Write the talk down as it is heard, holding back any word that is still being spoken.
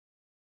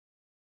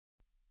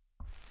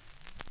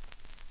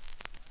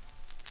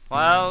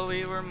while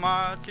we were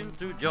marching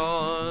through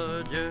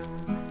Georgia.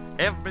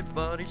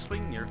 Everybody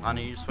swing your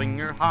honey, swing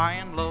your high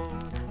and low.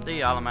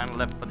 The Allemande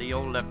left for the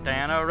old left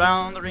hand,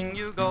 around the ring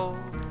you go.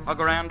 A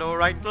grand old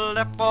right to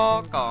left,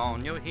 walk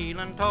on your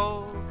heel and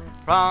toe.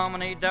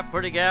 Promenade that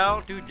pretty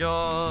gal to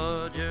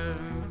Georgia.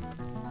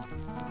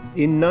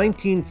 In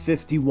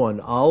 1951,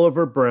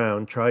 Oliver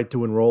Brown tried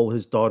to enroll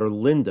his daughter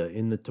Linda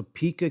in the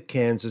Topeka,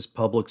 Kansas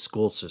public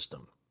school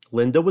system.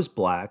 Linda was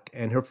black,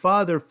 and her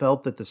father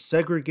felt that the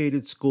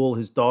segregated school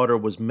his daughter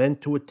was meant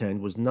to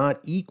attend was not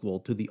equal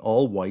to the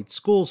all-white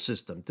school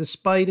system,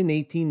 despite an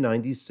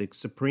 1896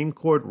 Supreme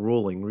Court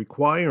ruling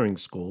requiring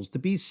schools to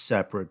be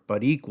separate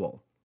but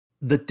equal.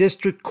 The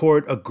district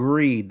court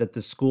agreed that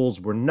the schools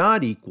were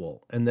not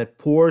equal and that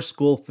poor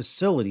school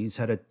facilities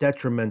had a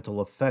detrimental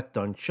effect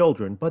on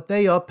children, but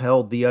they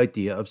upheld the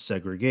idea of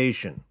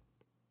segregation.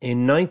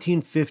 In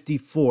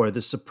 1954,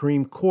 the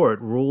Supreme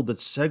Court ruled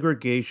that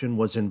segregation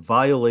was in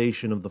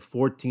violation of the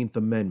 14th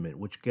Amendment,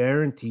 which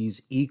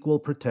guarantees equal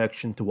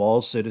protection to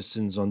all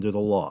citizens under the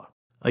law.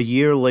 A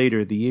year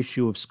later, the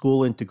issue of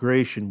school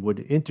integration would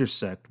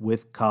intersect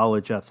with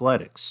college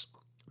athletics.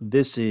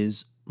 This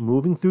is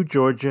Moving Through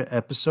Georgia,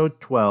 Episode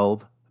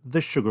 12,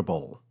 The Sugar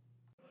Bowl.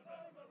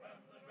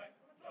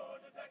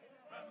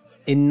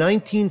 In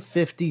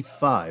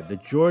 1955, the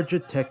Georgia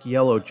Tech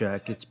Yellow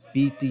Jackets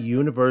beat the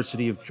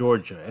University of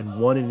Georgia and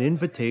won an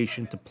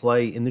invitation to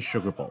play in the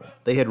Sugar Bowl.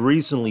 They had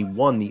recently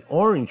won the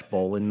Orange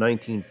Bowl in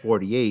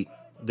 1948,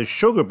 the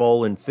Sugar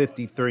Bowl in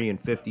 53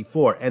 and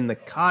 54, and the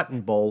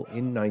Cotton Bowl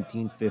in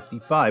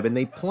 1955, and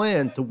they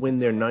planned to win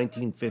their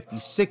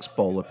 1956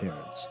 bowl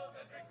appearance.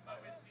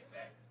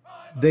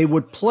 They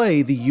would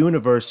play the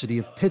University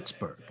of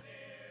Pittsburgh.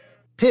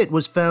 Pitt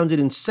was founded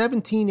in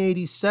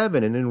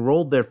 1787 and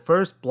enrolled their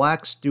first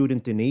black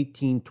student in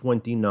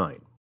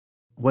 1829.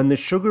 When the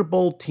Sugar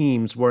Bowl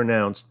teams were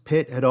announced,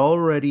 Pitt had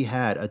already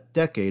had a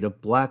decade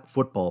of black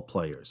football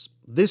players.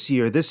 This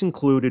year, this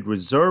included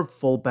reserve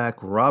fullback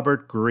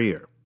Robert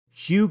Grier.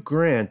 Hugh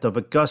Grant of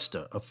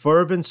Augusta, a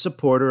fervent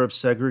supporter of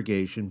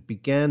segregation,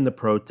 began the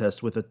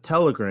protest with a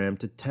telegram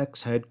to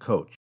Tech's head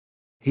coach.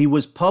 He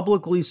was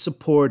publicly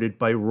supported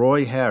by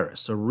Roy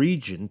Harris, a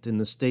regent in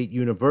the state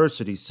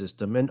university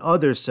system, and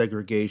other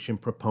segregation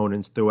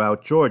proponents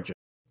throughout Georgia.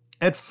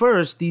 At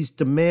first, these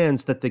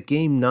demands that the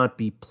game not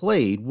be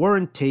played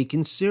weren't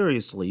taken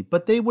seriously,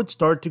 but they would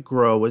start to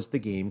grow as the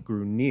game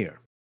grew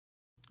near.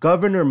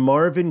 Governor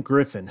Marvin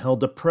Griffin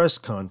held a press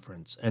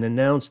conference and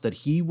announced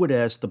that he would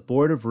ask the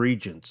Board of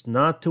Regents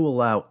not to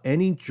allow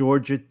any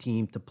Georgia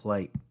team to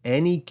play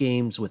any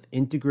games with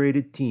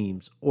integrated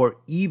teams or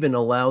even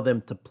allow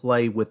them to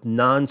play with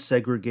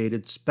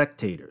non-segregated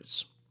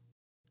spectators.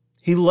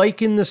 He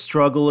likened the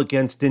struggle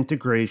against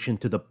integration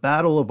to the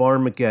Battle of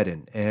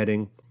Armageddon,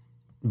 adding,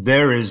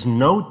 "There is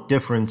no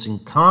difference in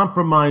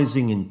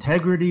compromising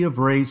integrity of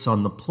race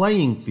on the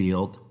playing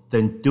field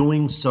than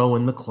doing so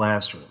in the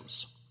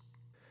classrooms."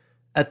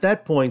 At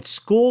that point,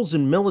 schools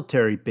and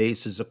military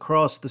bases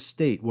across the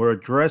state were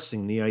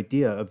addressing the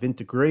idea of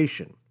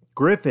integration.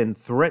 Griffin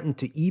threatened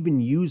to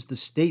even use the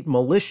state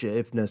militia,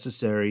 if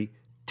necessary,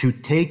 to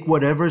take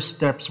whatever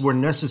steps were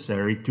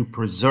necessary to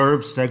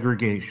preserve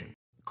segregation.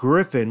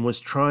 Griffin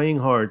was trying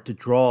hard to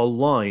draw a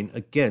line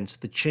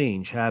against the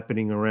change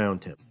happening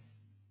around him.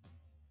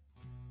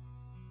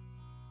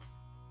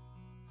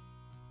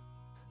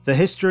 The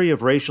history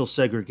of racial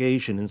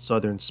segregation in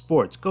Southern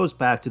sports goes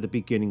back to the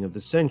beginning of the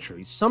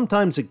century.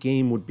 Sometimes a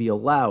game would be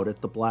allowed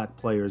if the black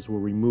players were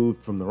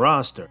removed from the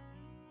roster.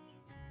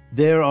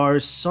 There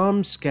are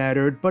some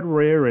scattered but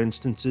rare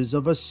instances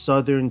of a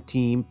Southern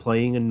team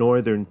playing a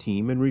Northern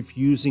team and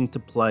refusing to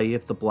play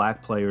if the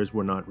black players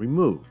were not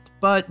removed.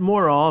 But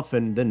more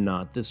often than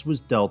not, this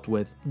was dealt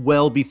with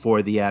well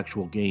before the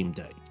actual game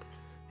day.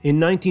 In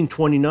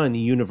 1929, the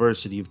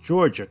University of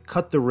Georgia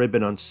cut the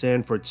ribbon on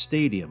Sanford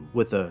Stadium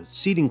with a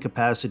seating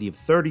capacity of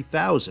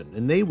 30,000,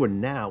 and they were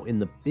now in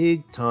the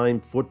big-time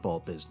football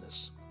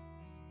business.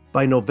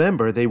 By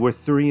November, they were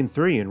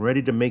 3-3 and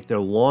ready to make their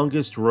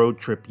longest road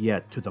trip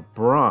yet to the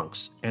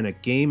Bronx, and a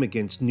game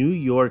against New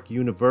York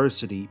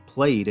University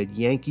played at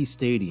Yankee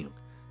Stadium.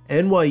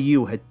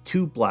 NYU had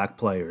 2 black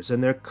players,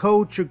 and their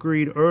coach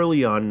agreed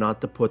early on not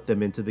to put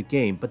them into the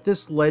game, but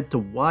this led to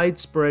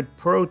widespread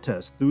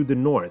protests through the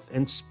North,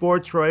 and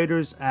sports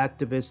writers,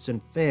 activists,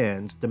 and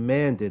fans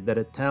demanded that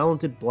a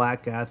talented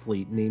black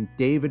athlete named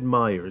David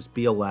Myers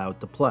be allowed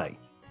to play.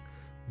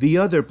 The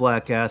other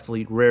black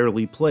athlete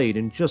rarely played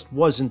and just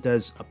wasn't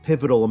as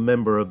pivotal a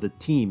member of the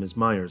team as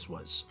Myers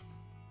was.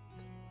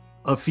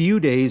 A few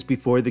days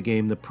before the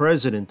game, the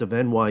president of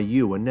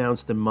NYU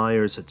announced that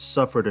Myers had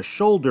suffered a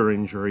shoulder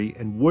injury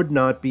and would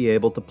not be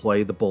able to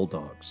play the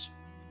Bulldogs.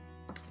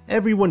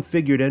 Everyone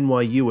figured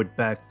NYU would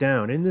back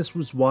down, and this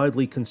was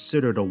widely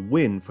considered a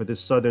win for the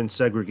Southern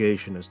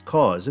segregationist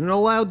cause, and it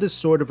allowed this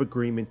sort of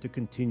agreement to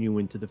continue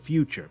into the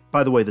future.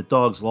 By the way, the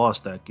Dogs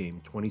lost that game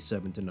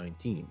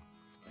 27-19.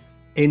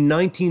 In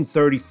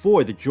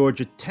 1934, the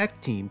Georgia Tech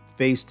team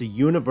faced a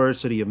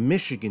University of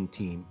Michigan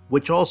team,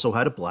 which also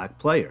had a black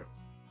player.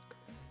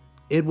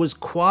 It was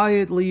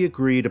quietly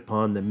agreed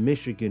upon that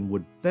Michigan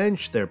would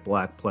bench their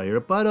black player,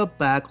 but a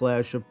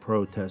backlash of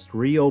protest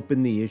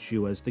reopened the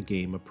issue as the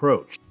game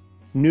approached.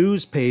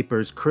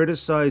 Newspapers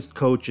criticized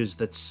coaches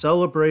that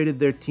celebrated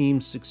their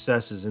team's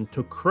successes and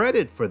took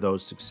credit for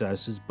those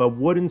successes, but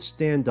wouldn't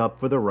stand up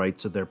for the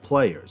rights of their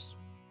players.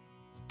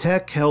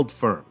 Tech held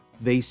firm.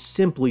 They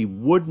simply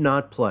would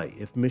not play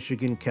if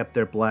Michigan kept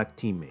their black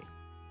teammate.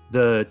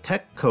 The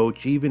Tech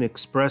coach even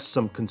expressed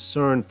some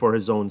concern for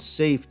his own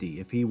safety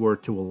if he were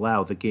to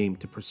allow the game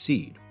to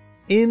proceed.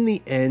 In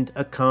the end,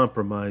 a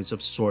compromise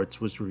of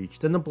sorts was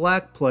reached, and the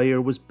black player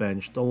was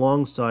benched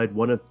alongside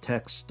one of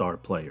Tech's star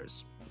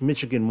players.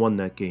 Michigan won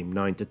that game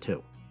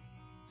 9-2.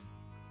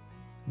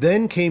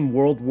 Then came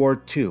World War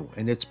II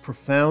and its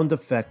profound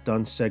effect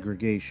on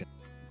segregation.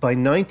 By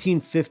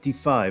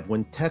 1955,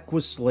 when Tech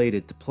was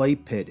slated to play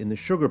Pitt in the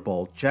Sugar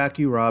Bowl,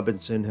 Jackie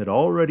Robinson had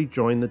already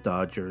joined the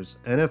Dodgers,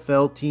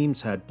 NFL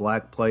teams had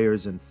black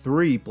players, and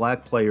 3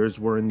 black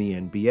players were in the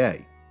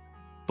NBA.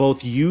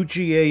 Both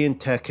UGA and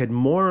Tech had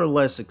more or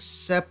less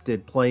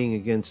accepted playing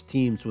against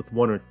teams with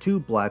 1 or 2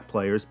 black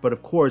players, but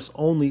of course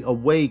only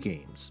away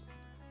games.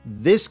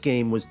 This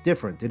game was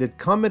different. It had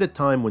come at a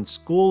time when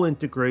school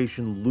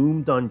integration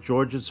loomed on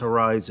Georgia's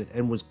horizon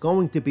and was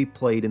going to be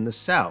played in the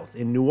South,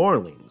 in New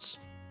Orleans.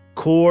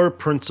 Core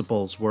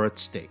principles were at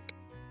stake.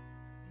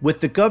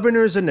 With the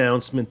governor's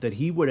announcement that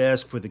he would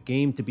ask for the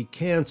game to be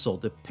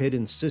canceled if Pitt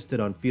insisted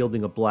on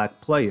fielding a black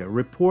player,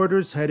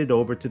 reporters headed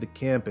over to the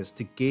campus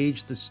to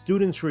gauge the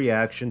students'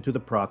 reaction to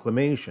the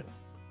proclamation.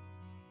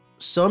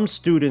 Some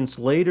students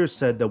later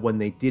said that when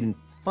they didn't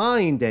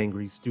find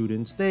angry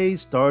students, they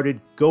started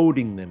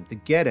goading them to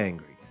get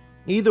angry.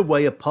 Either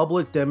way, a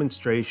public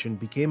demonstration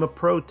became a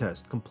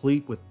protest,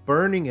 complete with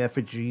burning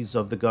effigies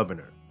of the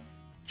governor.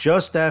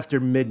 Just after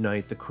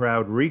midnight, the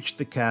crowd reached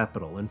the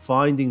Capitol and,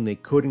 finding they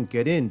couldn't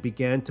get in,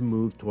 began to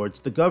move towards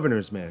the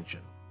governor's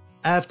mansion.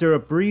 After a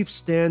brief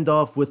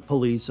standoff with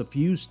police, a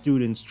few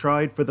students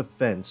tried for the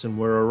fence and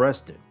were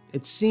arrested.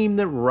 It seemed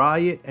that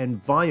riot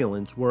and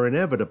violence were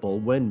inevitable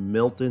when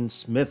Milton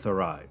Smith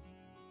arrived.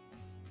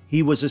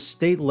 He was a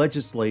state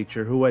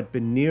legislator who had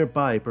been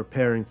nearby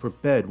preparing for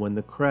bed when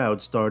the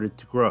crowd started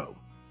to grow.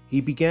 He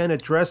began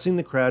addressing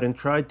the crowd and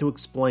tried to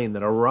explain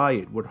that a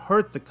riot would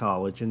hurt the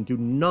college and do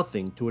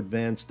nothing to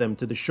advance them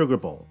to the Sugar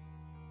Bowl.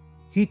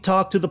 He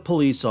talked to the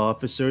police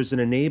officers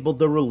and enabled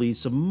the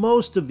release of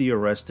most of the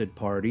arrested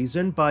parties,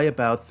 and by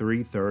about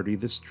 3:30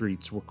 the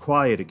streets were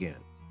quiet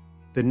again.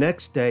 The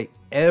next day,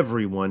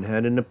 everyone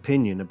had an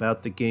opinion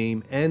about the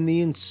game and the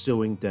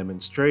ensuing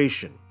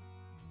demonstration.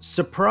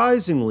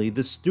 Surprisingly,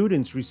 the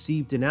students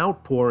received an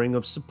outpouring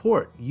of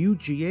support.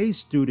 UGA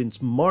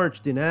students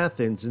marched in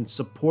Athens in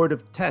support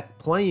of Tech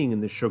playing in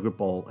the Sugar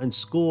Bowl, and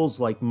schools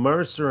like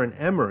Mercer and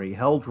Emory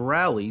held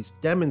rallies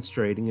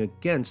demonstrating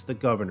against the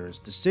governor's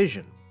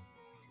decision.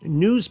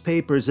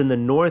 Newspapers in the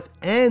North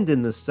and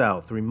in the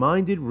South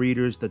reminded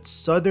readers that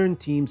Southern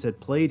teams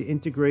had played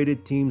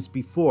integrated teams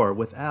before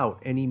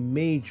without any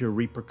major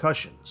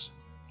repercussions.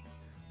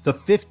 The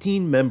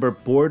 15-member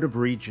Board of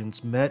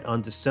Regents met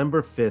on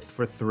December 5th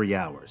for 3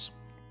 hours.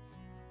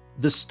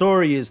 The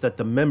story is that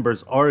the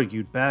members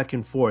argued back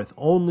and forth,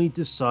 only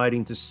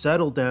deciding to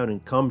settle down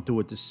and come to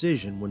a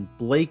decision when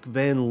Blake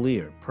Van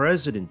Leer,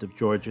 president of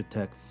Georgia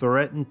Tech,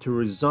 threatened to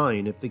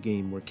resign if the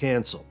game were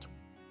canceled.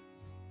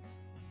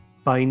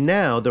 By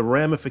now, the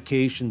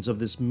ramifications of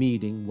this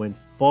meeting went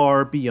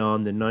far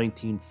beyond the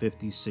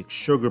 1956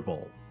 Sugar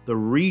Bowl. The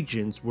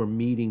Regents were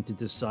meeting to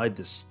decide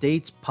the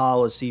state's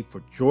policy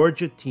for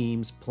Georgia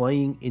teams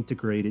playing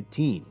integrated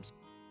teams.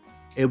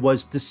 It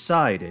was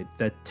decided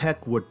that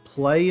Tech would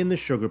play in the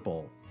Sugar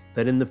Bowl,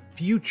 that in the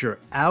future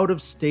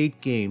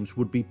out-of-state games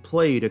would be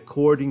played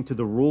according to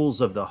the rules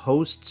of the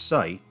host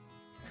site,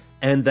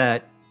 and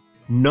that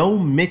no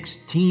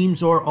mixed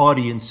teams or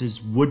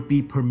audiences would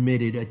be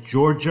permitted at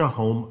Georgia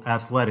home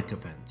athletic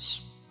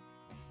events.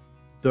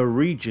 The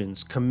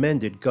Regents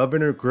commended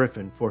Governor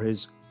Griffin for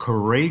his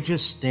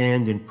courageous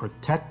stand in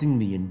protecting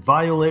the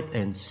inviolate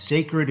and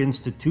sacred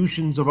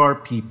institutions of our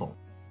people,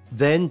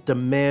 then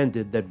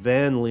demanded that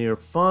Van Leer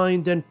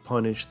find and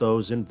punish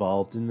those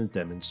involved in the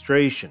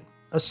demonstration.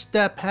 A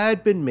step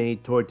had been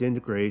made toward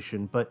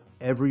integration, but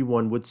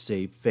everyone would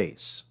save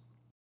face.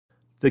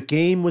 The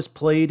game was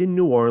played in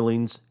New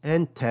Orleans,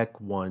 and Tech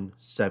won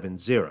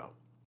 7-0.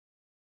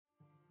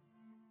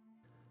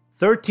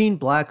 13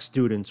 black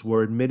students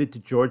were admitted to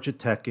Georgia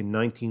Tech in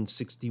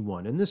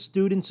 1961, and the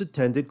students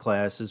attended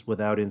classes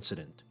without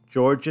incident.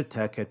 Georgia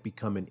Tech had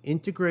become an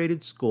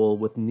integrated school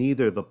with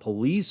neither the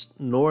police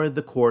nor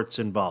the courts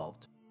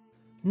involved.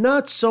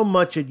 Not so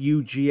much at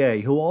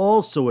UGA, who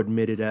also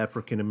admitted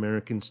African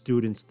American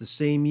students the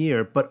same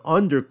year, but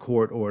under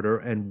court order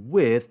and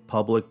with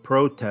public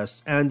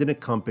protests and an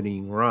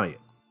accompanying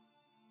riot.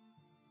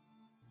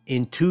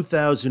 In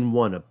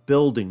 2001, a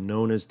building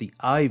known as the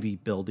Ivy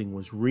Building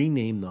was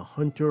renamed the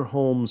Hunter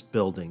Holmes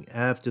Building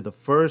after the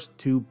first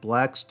 2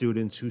 black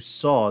students who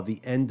saw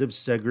the end of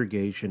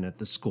segregation at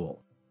the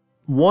school.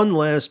 One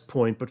last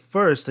point, but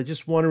first, I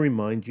just want to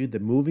remind you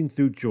that Moving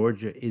Through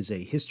Georgia is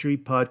a history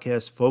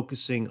podcast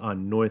focusing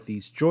on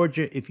Northeast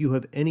Georgia. If you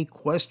have any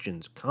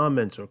questions,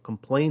 comments, or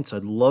complaints,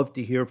 I'd love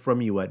to hear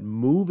from you at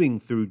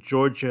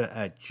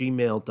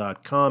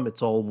movingthroughgeorgia@gmail.com.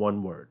 It's all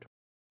one word.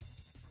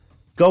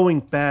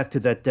 Going back to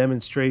that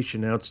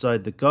demonstration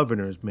outside the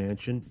governor's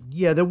mansion,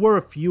 yeah, there were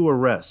a few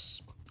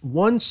arrests.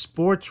 One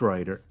sports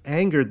writer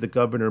angered the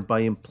governor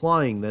by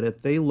implying that if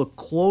they looked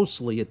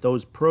closely at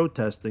those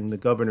protesting the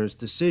governor's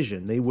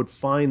decision, they would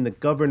find the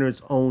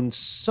governor's own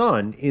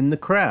son in the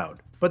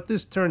crowd. But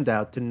this turned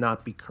out to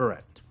not be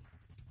correct.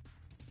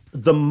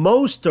 The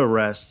most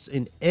arrests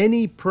in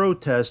any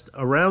protest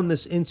around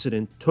this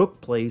incident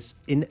took place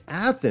in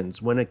Athens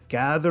when a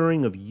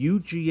gathering of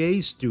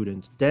UGA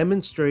students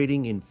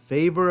demonstrating in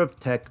favor of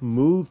tech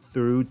moved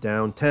through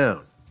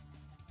downtown.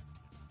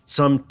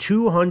 Some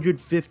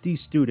 250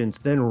 students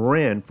then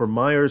ran for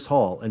Myers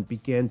Hall and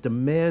began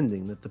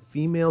demanding that the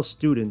female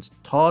students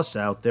toss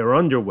out their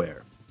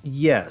underwear.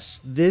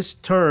 Yes, this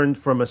turned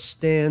from a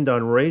stand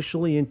on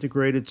racially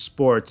integrated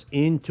sports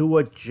into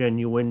a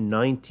genuine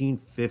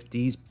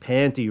 1950s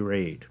panty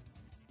raid.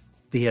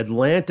 The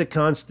Atlanta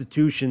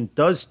Constitution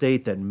does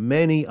state that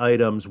many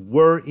items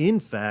were in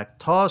fact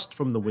tossed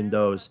from the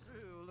windows.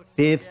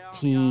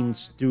 15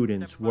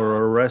 students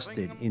were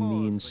arrested in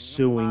the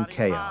ensuing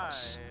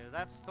chaos.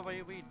 That's the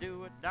way we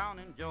do it down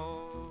in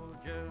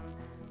Georgia.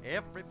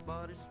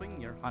 Everybody swing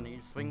your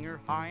honey, swing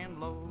your high and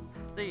low.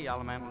 The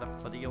Allemande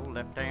left for the old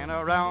left and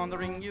around the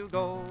ring you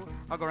go.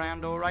 A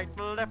grand old right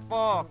left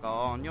walk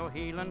on your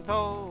heel and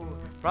toe.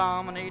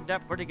 Promenade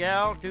that pretty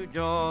gal to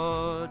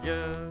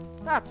Georgia.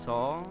 That's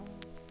all.